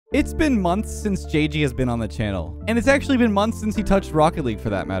It's been months since JG has been on the channel, and it's actually been months since he touched Rocket League for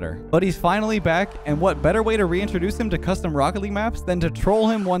that matter. But he's finally back, and what better way to reintroduce him to custom Rocket League maps than to troll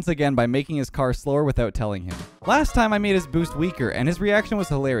him once again by making his car slower without telling him. Last time I made his boost weaker, and his reaction was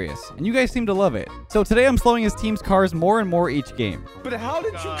hilarious, and you guys seem to love it. So today I'm slowing his team's cars more and more each game. But how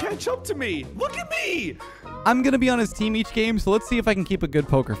did you catch up to me? Look at me! I'm gonna be on his team each game, so let's see if I can keep a good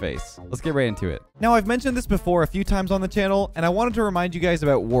poker face. Let's get right into it. Now, I've mentioned this before a few times on the channel, and I wanted to remind you guys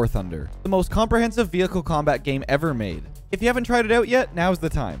about War Thunder, the most comprehensive vehicle combat game ever made. If you haven't tried it out yet, now's the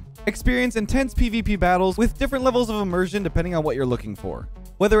time. Experience intense PvP battles with different levels of immersion depending on what you're looking for.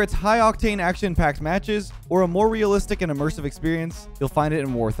 Whether it's high-octane action-packed matches or a more realistic and immersive experience, you'll find it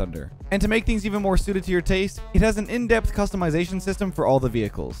in War Thunder. And to make things even more suited to your taste, it has an in-depth customization system for all the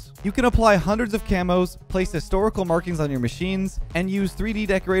vehicles. You can apply hundreds of camos, place historical markings on your machines, and use 3D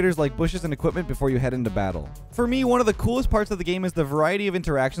decorators like bushes and equipment before you head into battle. For me, one of the coolest parts of the game is the variety of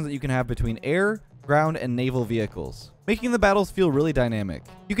interactions that you can have between air, ground, and naval vehicles, making the battles feel really dynamic.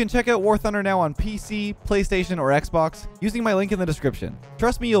 You can check out War Thunder now on PC, PlayStation, or Xbox using my link in the description.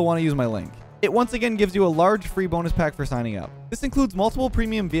 Trust me, you'll want to use my link. It once again gives you a large free bonus pack for signing up. This includes multiple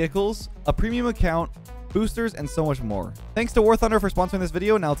premium vehicles, a premium account, boosters, and so much more. Thanks to War Thunder for sponsoring this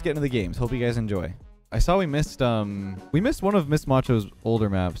video. Now let's get into the games. Hope you guys enjoy. I saw we missed one of Miss Macho's older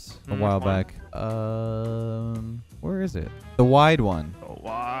maps a while back. Where is it? The wide one. The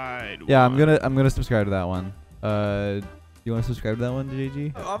wide one. Yeah, I'm gonna subscribe to that one. You want to subscribe to that one,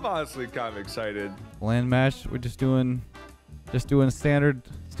 JG? I'm honestly kind of excited. Land match. We're just doing standard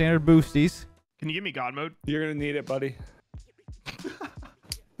boosties. Can you give me God mode? You're gonna need it, buddy.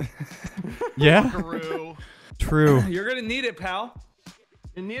 Yeah. True. You're gonna need it, pal.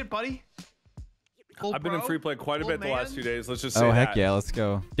 You need it, buddy. I've been in free play quite a bit the last few days. Let's just say Oh, heck that. yeah. Let's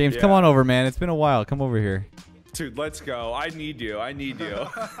go. James, come on over, man. It's been a while. Come over here. Dude, let's go. I need you. I need you.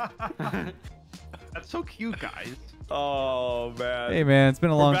 That's so cute, guys. Oh, man. Hey, man. It's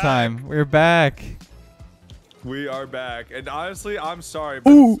been a long time. We're back. We are back. And honestly, I'm sorry.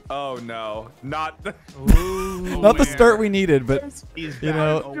 But oh, no. Not the, Not the start we needed, but, you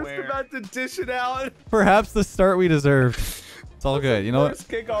know, just about to dish it out. Perhaps the start we deserved. It's all good. You know what?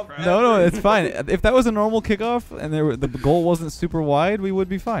 No, it's fine. If that was a normal kickoff and the goal wasn't super wide, we would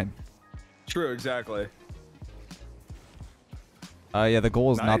be fine. True, exactly. Yeah, the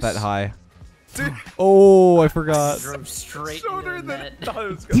goal is not that high. Dude. Oh, I forgot. Drove straight Shorter into than the net. I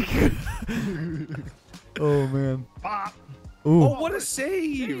was gonna. Oh, man. Pop. Ooh. Oh, what a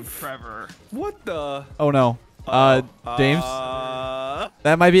save. Trevor. What the? Oh, no. James?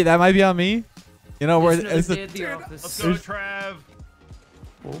 That might be on me. You know, Let's go, Trev.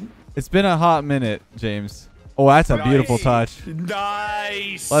 It's been a hot minute, James. Oh, that's a beautiful touch.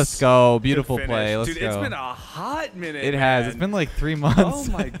 Nice. Let's go. Beautiful play. Let's Dude, go. it's been a hot minute. It has. It's been like 3 months.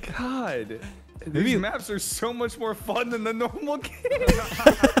 Oh my god. These maps are so much more fun than the normal game.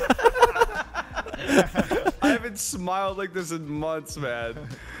 I haven't smiled like this in months, man.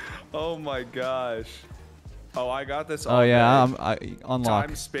 Oh my gosh. Oh, I got this. Oh yeah, I unlock.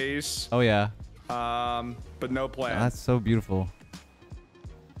 Time, space. Oh yeah. But no plan. That's so beautiful.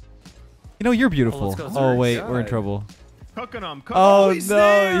 You know, you're beautiful. Oh wait, we're in trouble. Cooking them. Oh he's no,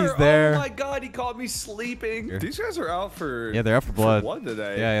 there. he's there. Oh my god, he caught me sleeping. Here. These guys are out for. Yeah, they're out for blood.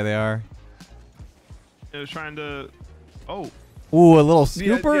 Today. Yeah, they are. It was trying to. Oh. Ooh, a little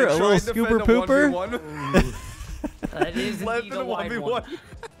scooper, a little scooper pooper. That is indeed a wide one.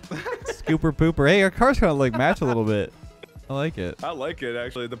 Scooper pooper. Hey, our cars kind of like match a little bit. I like it. I like it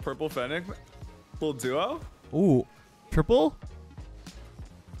actually. The purple fennec, little duo. Ooh, triple.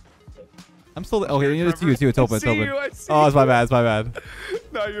 I'm still. Okay, it's you. It's open. It's open. Oh, it's my bad. It's my bad.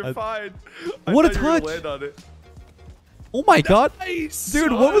 No, you're fine. What a touch! Oh my god, nice.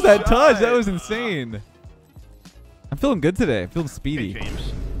 dude! What was that touch? That was insane. I'm feeling good today. I'm feeling speedy. Hey,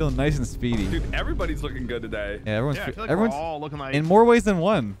 James. Feeling nice and speedy. Dude, everybody's looking good today. Yeah, everyone's. Yeah, I feel like everyone's we're all looking like in more ways than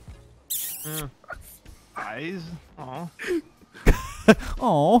one. Eyes. Aw.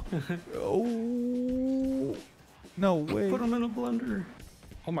 Oh. Oh. No way. Put them in a blender.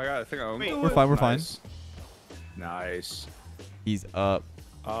 Oh my god, I think I'm. We're fine. We're fine. Nice. He's up.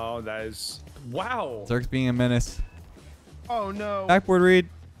 Oh, that is. Wow. Zerk's being a menace. Oh no. Backboard read.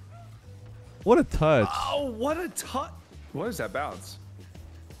 What a touch. Oh, what a touch. What is that bounce?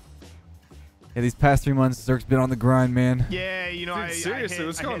 Yeah, these past 3 months, Zerk's been on the grind, man. Yeah, you know, Dude, seriously,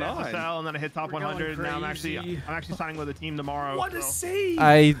 what's going on? SSL and then I hit top 100. Now I'm actually signing with a team tomorrow. What a save!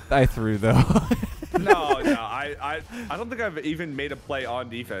 I threw though. No, I don't think I've even made a play on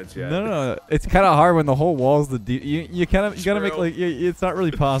defense yet. No. It's kind of hard when the whole wall's the you gotta make like it's not really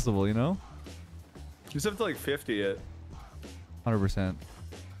possible, you know. You just have to like 50 it. 100%.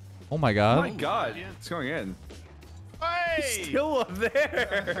 Oh my Oh god. my god. It's going in. Hey! Still up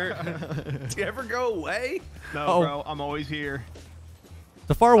there. Do you ever go away? No, Uh-oh. bro. I'm always here.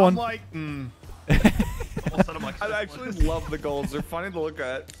 The far I'm one. like, I actually love the goals. They're funny to look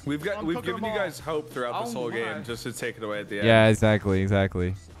at. We've given you guys hope throughout this whole game just to take it away at the end. Yeah, exactly.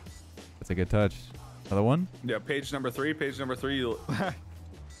 That's a good touch. Another one? Yeah, page number 3.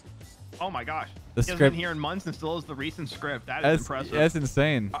 Oh my gosh. The He hasn't script. been here in months and still has the recent script. That is impressive. That's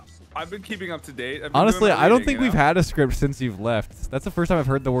insane. I've been keeping up to date. I've been Honestly, doing my I don't reading, think you we've know? had a script since you've left. That's the first time I've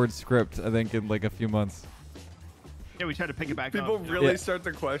heard the word script, I think, in like a few months. Yeah, we tried to pick it back People up. really start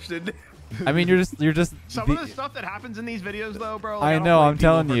to question. I mean, you're just Some of the stuff that happens in these videos, though, bro. Like, I don't know, blame I'm people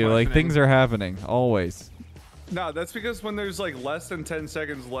telling for you, like questioning. things are happening always. No, that's because when there's like less than 10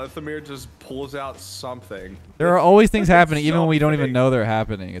 seconds, Lethamyr just pulls out something. There are always things happening even when we don't even Something. know they're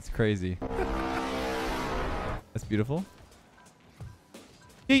happening. It's crazy. That's beautiful.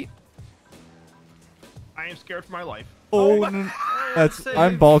 Yeet. I am scared for my life. Oh, no.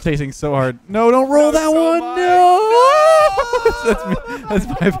 I'm ball chasing so hard. No, don't roll that so one. am No. That's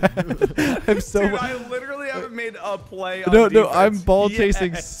my bad. I'm so Dude, I literally haven't made a play on no, defense I'm ball yet.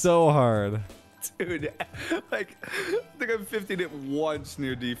 chasing so hard. Dude, like, I think I'm 15 at once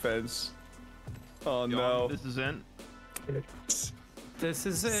near defense. Oh no. This is in. This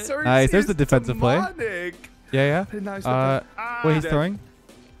is it. Cersei Nice, there's the is defensive play. demonic. Yeah, Nice yeah. Wait, he's Dead. throwing?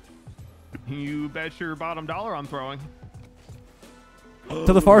 You bet your bottom dollar I'm throwing.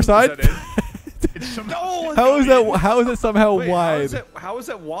 To the far side? Is that it? It's some, No, How is that? How is it somehow Wait, wide? How is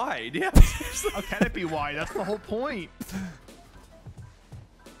that wide? Yeah. How can it be wide? That's the whole point.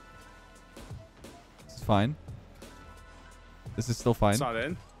 It's fine. This is still fine. It's not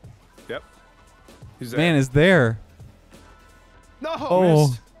in. Yep. He's Man is there. No. Oh,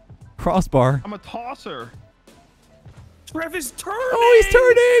 Missed. crossbar. I'm a tosser. Trev is turning.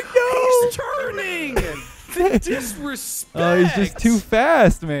 Oh, He's turning. The disrespect. Oh, he's just too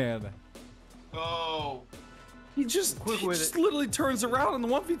fast, man. Oh. He just literally turns around in the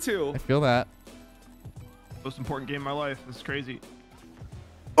 1v2. I feel that. Most important game of my life. This is crazy.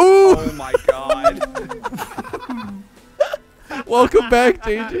 Ooh! Oh my god. Welcome back,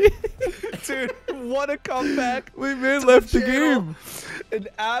 JG. Dude, what a comeback. We man left the channel. game. An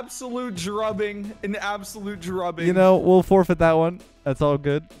absolute drubbing. An absolute drubbing. You know, we'll forfeit that one. That's all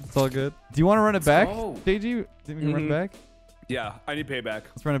good. It's all good. Do you want to run it back, go. JG? Do you think we can run it back? Yeah, I need payback.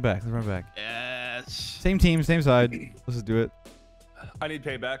 Let's run it back. Let's run it back. Yes. Same team, same side. Let's just do it. I need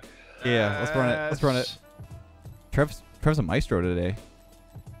payback. Yeah, let's run it. Let's run it. Trev's a maestro today.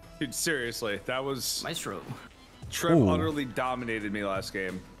 Dude, seriously, that was... Maestro. Trev Ooh. utterly dominated me last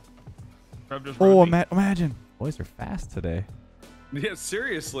game. Trev just Oh, rode me. imagine. Boys are fast today. Yeah,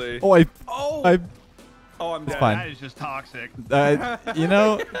 seriously. Oh, I'm I'm dead. fine. That is just toxic. You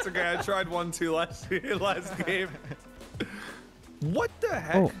know, It's okay, I tried 1-2 last game. What the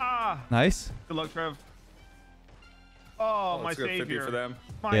heck? Oh. Ah. nice. Good luck, Trev. Oh, my let's go 50 savior. for them.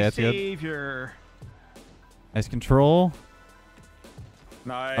 My Yeah, it's good. savior. Nice control.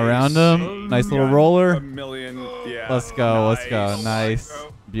 Nice. Around him. Nice little Got roller. A million. Yeah. Let's go. Let's go. Nice. Nice.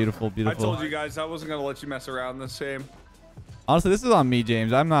 Beautiful, I beautiful. told you guys I wasn't gonna let you mess around this game. Honestly, this is on me,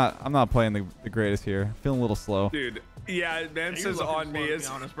 James. I'm not playing the greatest here. Feeling a little slow. Dude, yeah, man You're says looking on slow, me to as, be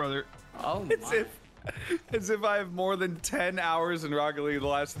honest, brother. Oh my. as if I have more than 10 hours in Rocket League the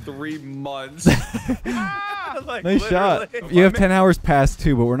last 3 months. Like, Nice shot. literally. You have 10 hours past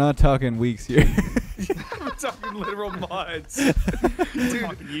 2, but we're not talking weeks here. I'm talking literal months.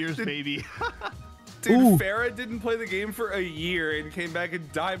 Fucking years, baby. Dude, Ooh. Farah didn't play the game for a year and came back in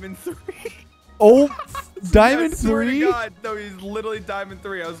Diamond 3. Oh, Diamond I swear to 3? God, no, he's literally Diamond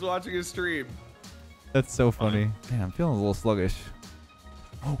 3. I was watching his stream. That's so funny. Man, I'm feeling a little sluggish.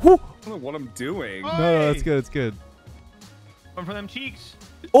 Whew. I don't know what I'm doing. No, it's good. It's good. One for them cheeks.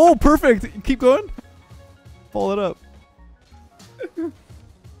 Oh, perfect. Keep going. Follow it up.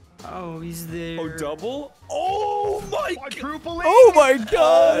 Oh, he's there. Oh, double? Oh my god! Quadruple. Oh my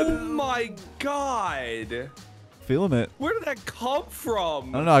god. Oh my god! Feeling it. Where did that come from?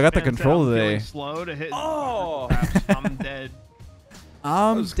 I don't know. I got the Man said control I'm feeling today. slow to hit. Oh. I'm dead. That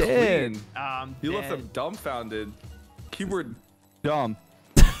I'm was dead. clean. I'm You dead. left them dumbfounded. Keyword Dumb.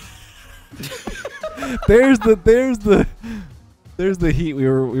 there's the heat we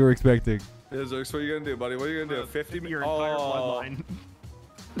were expecting. Yeah, Zerx, what are you gonna do, buddy? What are you gonna do? 50 your entire bloodline.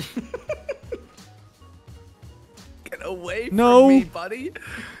 Get away No. from me, buddy.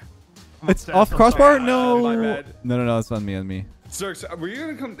 It's obsessed, off I'm crossbar. sorry. No. My bad. No. It's on me. Zerx, were you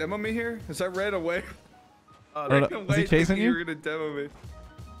gonna come demo me here? Is that red away? I don't know. Is he chasing You you? were gonna demo me.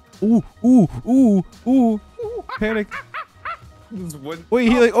 Ooh. Panic. Wait,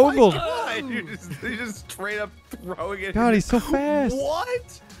 he like ogled. He just straight up throwing it. God, he's so fast.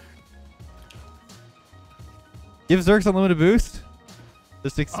 What? Give Zerx unlimited boost.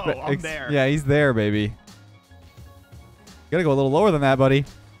 Just I'm there. Yeah, he's there, baby. You gotta go a little lower than that, buddy.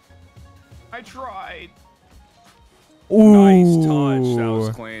 I tried. Ooh. Nice touch. That was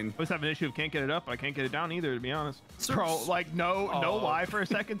clean. I always have an issue of can't get it up, but I can't get it down either, to be honest. Bro, like no lie for a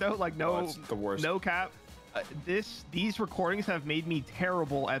second though, like it's the worst. no cap. These recordings have made me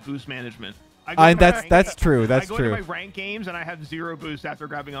terrible at boost management. That's true. That's true. I go true. into my rank games and I have 0 boost after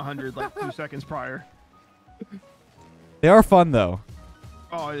grabbing 100 like 2 seconds prior. They are fun though.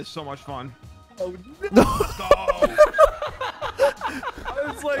 Oh, it is so much fun. Oh no! Let's go. I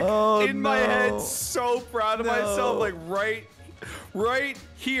was like in my head, so proud of myself, like right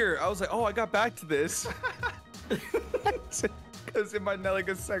here. I was like, oh, I got back to this. Because in my net, like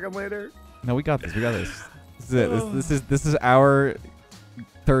a second later. No, we got this. We got this. This is it. This is our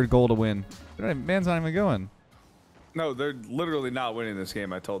third goal to win. Man's not even going. No, they're literally not winning this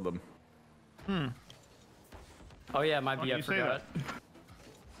game. I told them. Oh yeah, might be. I forgot.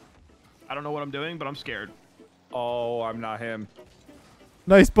 I don't know what I'm doing, but I'm scared. Oh, I'm not him.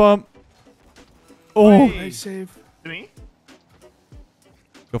 Nice bump. Oh, nice save. To me?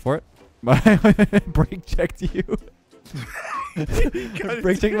 Go for it. Brake checked you.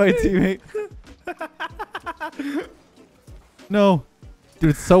 Brake checked my teammate. No,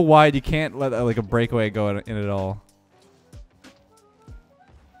 dude, it's so wide you can't let like a breakaway go in it all.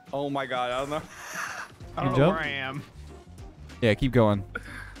 Oh my god, I don't know. I don't know where I am. Yeah, keep going.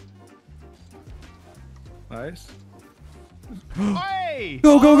 Nice. Hey!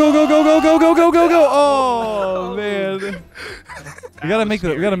 Go go go go go go go go go go go! Oh man, we gotta make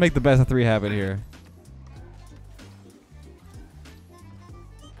the best of 3 happen here.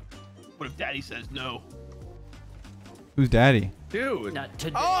 What if Daddy says no? Who's Daddy? Dude. Not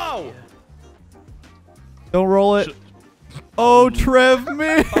today. Oh! Don't roll it. Oh, Trev,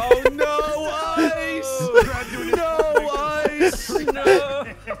 man. Oh no, ice! No ice! No!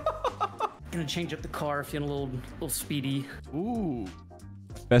 Gonna change up the car, feeling a little speedy. Ooh.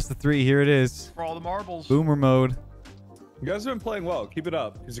 Best of 3. Here it is. For all the marbles. Boomer mode. You guys have been playing well. Keep it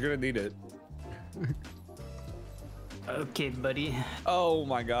up, because you're gonna need it. Okay, buddy. Oh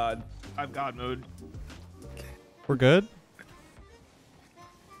my god. I've God mode. We're good.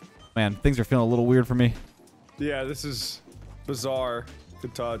 Man, things are feeling a little weird for me. Yeah, this is bizarre.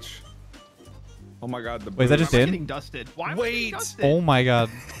 Good touch. Oh my god, the Wait, is that just I'm in? getting dusted. Why am I getting dusted? Oh my god.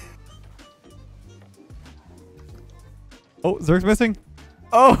 Oh, Zerk's missing.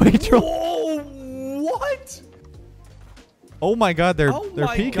 Oh, he trolled. Whoa, what? Oh my god, they're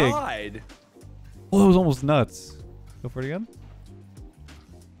peeking. God. Oh, that was almost nuts. Go for it again.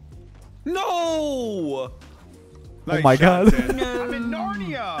 No! Oh Nice my shot, god. Tim. I'm in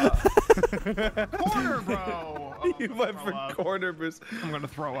Narnia. Corner, bro. Oh, You went for corner, Bruce. I'm gonna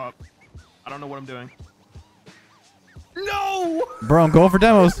throw up. I don't know what I'm doing. No! Bro, I'm going for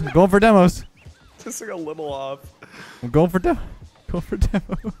demos. I'm going for demos. Just like a little off. I'm going for demos.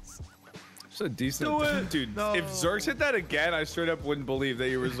 It's a decent dude. No. If Zerx hit that again, I straight up wouldn't believe that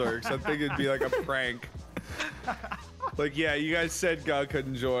you were Zerx. I think it'd be like a prank. Like, yeah, you guys said God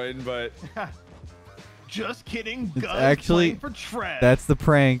couldn't join, but Just kidding. Guz actually playing for Trev. That's the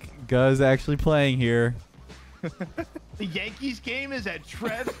prank. Guz actually playing here. The Yankees game is at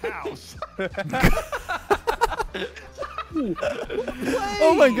Trev's house.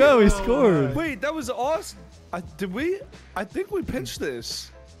 Oh my god, we scored. wait, that was awesome. Did we? I think we pinched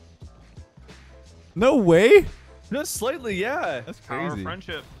this. No way. No, slightly, yeah. That's Power crazy.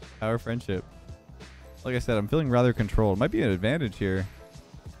 friendship. Our friendship. Like I said, I'm feeling rather controlled. Might be an advantage here.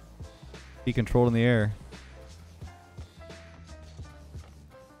 Be controlled in the air.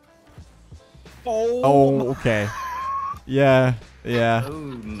 Oh, okay. Yeah, yeah. Oh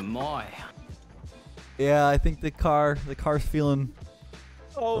my. Yeah, I think the car's feeling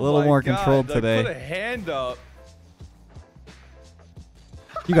Oh a little my more God, controlled like, today. Put a hand up.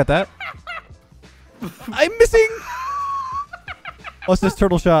 You got that? I'm missing. What's this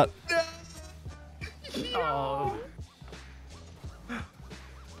turtle shot? Oh.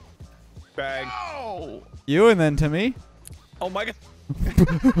 Bang. Oh. You and then to me. Oh my God.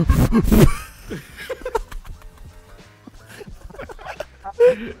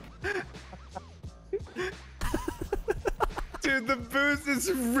 Dude, the boost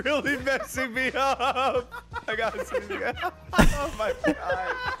is really messing me up. I gotta see it again. Oh my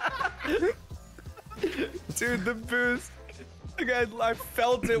God. Dude, the boost. Like I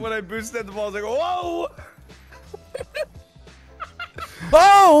felt it when I boosted the ball. I was like, whoa.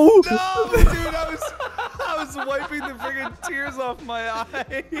 Oh! No, dude, I was wiping the friggin' tears off my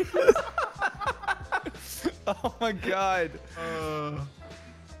eyes. Oh my god.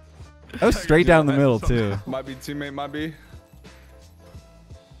 That was straight down the middle too. Might be teammate, might be.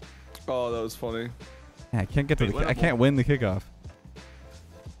 Oh, that was funny. Yeah, I can't get to I can't win the kickoff.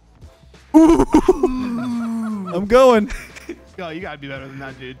 Ooh. I'm going. Yo, you gotta be better than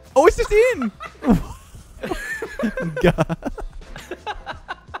that, dude. Oh, it's just in. God.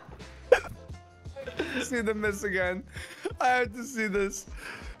 See the miss again. I have to see this.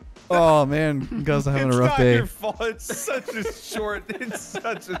 Oh man, you guys are having It's a rough not day. your fault. It's such a short. It's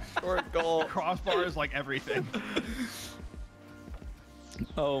such a short goal. Crossbar is like everything.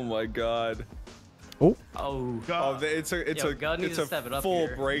 Oh my god. Oh. Oh. Oh, it's a full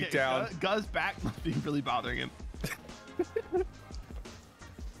breakdown. Guz's back must be really bothering him.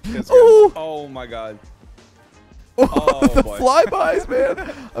 Oh. Oh my god. Oh, the boy. flybys,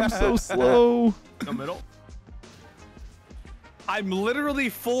 man. I'm so slow. No middle. I'm literally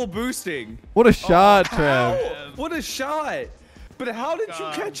full boosting. What a shot, Trev. How? What a shot. But how did you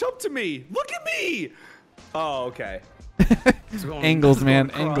catch up to me? Look at me. Oh, okay. Angles, man,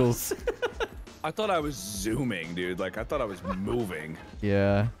 angles. I thought I was zooming, dude. Like, I thought I was moving.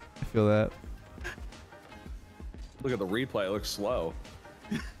 Yeah, I feel that. Look at the replay. It looks slow.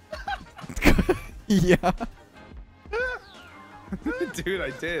 Yeah. Dude,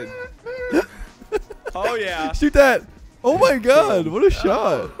 I did. Oh, yeah. Shoot that. Oh my god, what a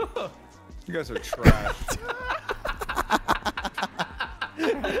shot. You guys are trash.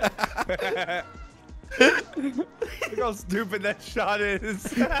 Look how stupid that shot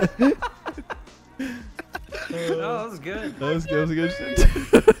is. No, that was good. That was good. That was a good shit.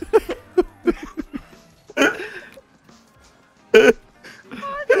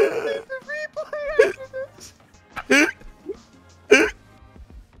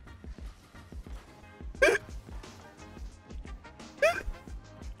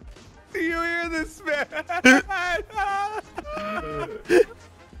 Do you hear this, man?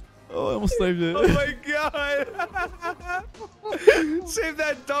 Oh, I almost saved it. Oh my god. Save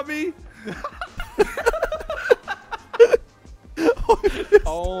that dummy.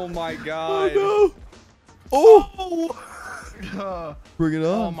 Oh my god. Oh no. Oh. Bring it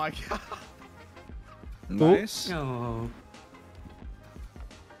on. Oh my god. Nice. Oh.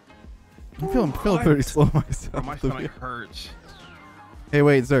 I'm feeling pretty slow myself. Bro, my stomach hurts. Hey,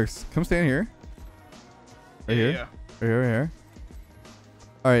 wait, Zerks, come stand here. Right here. Yeah. Right here. Right here.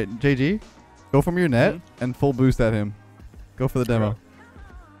 All right, JG, go from your net and full boost at him. Go for the demo.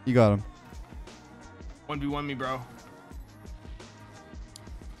 You got him. 1v1 me, bro.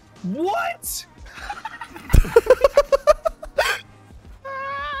 What?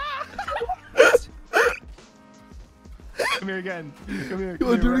 Come here again. Come here. Come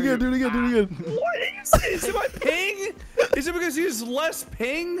on, do it again. Do it again. Do it again. What is it? Is it my ping? Is it because he's less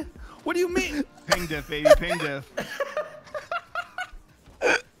ping? What do you mean? Ping diff, baby. Ping diff.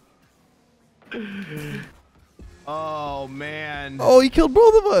 Oh, man. Oh, he killed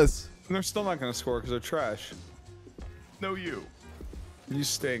both of us. And they're still not gonna score because they're trash. No, you. You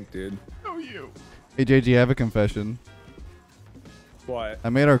stink, dude. No, you. Hey, JG, I have a confession. What? I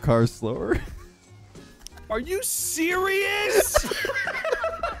made our cars slower. Are you serious?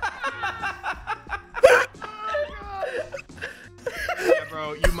 Yeah,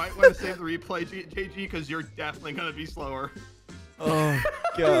 bro. You might want to save the replay, JG, because you're definitely going to be slower. Oh,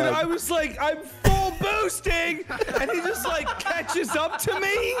 Dude, I was like, I'm full boosting, and he just like catches up to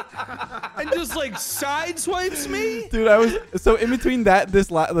me, and just like side swipes me. Dude, I was so in between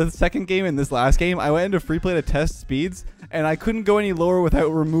the second game and this last game, I went into free play to test speeds, and I couldn't go any lower without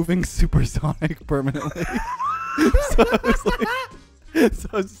removing supersonic permanently. So I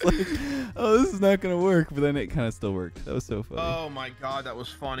was just like, oh, this is not gonna work. But then it kind of still worked. That was so funny. Oh, my God. That was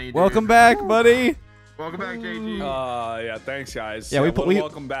funny, dude. Welcome back, buddy. Welcome back, JG. Yeah, thanks guys. Yeah,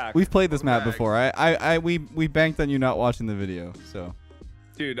 welcome back. We've played this map back. before. We banked on you not watching the video, so.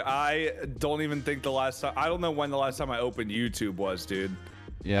 Dude, I don't even think the last time. I don't know when the last time I opened YouTube was, dude.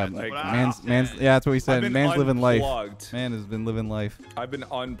 Yeah, Like, man's. Yeah, that's what he said. been Man's living life. unplugged. Man has been living life. I've been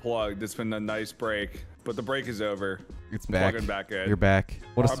unplugged. It's been a nice break, but the break is over. It's back. Plugging back in. You're back.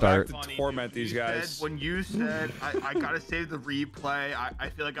 What a I'm start. back to torment these guys. When you said I gotta save the replay, I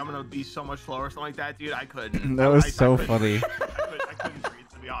feel like I'm gonna be so much slower or something like that, dude. I couldn't. That was I so couldn't funny. breathe. I couldn't breathe.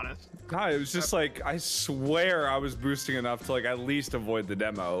 be honest. God, it was just like, I swear I was boosting enough to like at least avoid the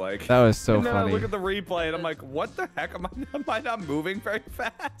demo. Like That was so and then funny. I look at the replay and I'm like, what the heck? Am I not moving very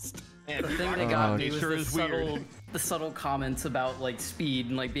fast? And The thing that got me was nature the is weird. subtle comments about like speed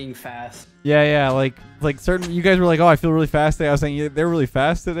and like being fast. Yeah, like certain, you guys were like, oh, I feel really fast today. I was saying, yeah, they're really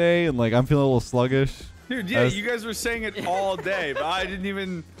fast today, and like I'm feeling a little sluggish. Dude, yeah, you guys were saying it all day, but I didn't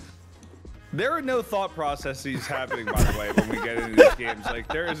even. There are no thought processes happening, by the way, when we get into these games. Like,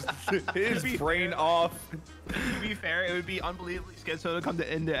 there is his brain off. To be fair, it would be unbelievably schizo to come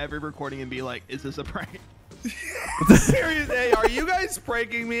to end every recording and be like, is this a prank? Serious? Hey, are you guys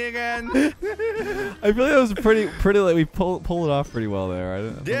pranking me again? I feel like that was pretty like we pulled it off pretty well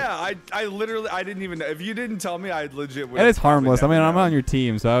there. Yeah, I literally, I didn't even know. If you didn't tell me, I legit would. And it's harmless. I mean, I'm known. on your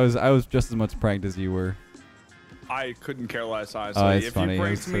team, so I was just as much pranked as you were. I couldn't care less, honestly. Oh, it's if funny. you It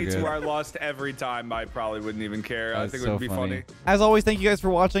pranked was me so to good. where I lost every time, I probably wouldn't even care. I That's think it so would be funny. As always, thank you guys for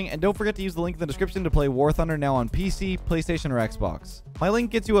watching, and don't forget to use the link in the description to play War Thunder now on PC, PlayStation, or Xbox. My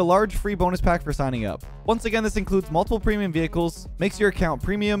link gets you a large free bonus pack for signing up. Once again, this includes multiple premium vehicles, makes your account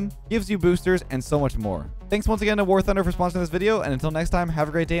premium, gives you boosters, and so much more. Thanks once again to War Thunder for sponsoring this video, and until next time, have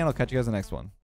a great day, and I'll catch you guys in the next one.